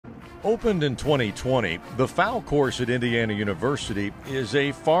Opened in 2020, the Pfau course at Indiana University is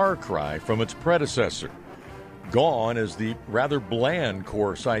a far cry from its predecessor. Gone is the rather bland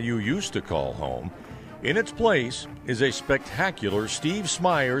course IU used to call home. In its place is a spectacular Steve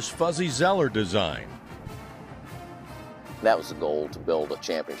Smyers Fuzzy Zeller design. That was the goal, to build a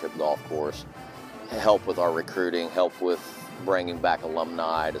championship golf course, help with our recruiting, help with bringing back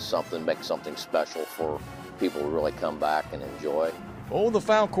alumni to something, make something special for people to really come back and enjoy. Oh, the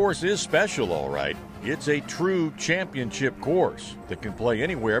Pfau course is special, all right. It's a true championship course that can play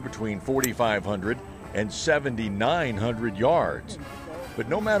anywhere between 4,500 and 7,900 yards. But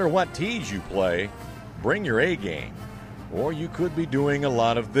no matter what tees you play, bring your A game, or you could be doing a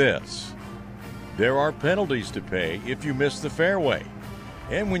lot of this. There are penalties to pay if you miss the fairway.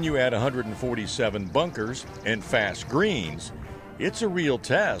 And when you add 147 bunkers and fast greens, it's a real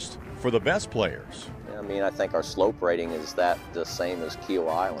test for the best players. I mean, I think our slope rating is the same as Keel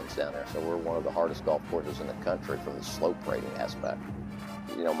Islands down there. So we're one of the hardest golf courses in the country from the slope rating aspect.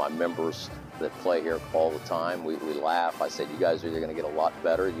 You know, my members that play here all the time, we laugh. I said, you guys are either going to get a lot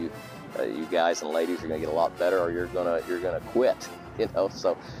better, you guys and ladies are going to get a lot better, or you're gonna quit. You know,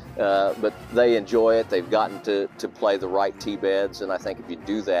 so but they enjoy it. They've gotten to play the right tee beds, and I think if you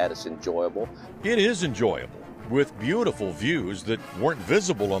do that, it's enjoyable. It is enjoyable, with beautiful views that weren't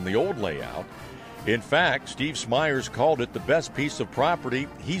visible on the old layout. In fact, Steve Smyers called it the best piece of property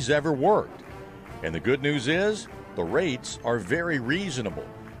he's ever worked. And the good news is, the rates are very reasonable.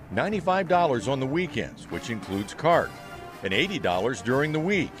 $95 on the weekends, which includes cart, and $80 during the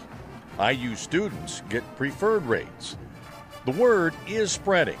week. IU students get preferred rates. The word is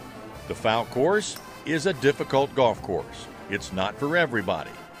spreading. The Pfau course is a difficult golf course. It's not for everybody,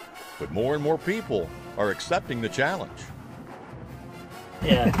 but more and more people are accepting the challenge.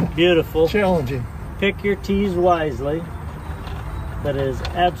 Yeah, beautiful. Challenging. Pick your tees wisely. That is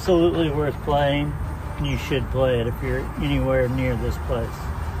absolutely worth playing. You should play it if you're anywhere near this place.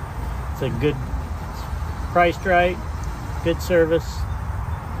 It's a good, priced right, good service,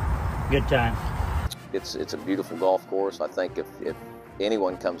 good time. It's a beautiful golf course. I think if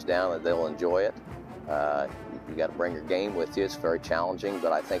anyone comes down, they'll enjoy it. You got to bring your game with you. It's very challenging,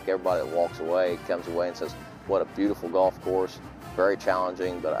 but I think everybody that walks away comes away and says, what a beautiful golf course. Very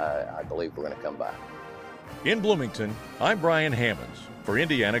challenging, but I believe we're going to come back. In Bloomington, I'm Brian Hammonds for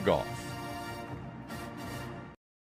Indiana Golf.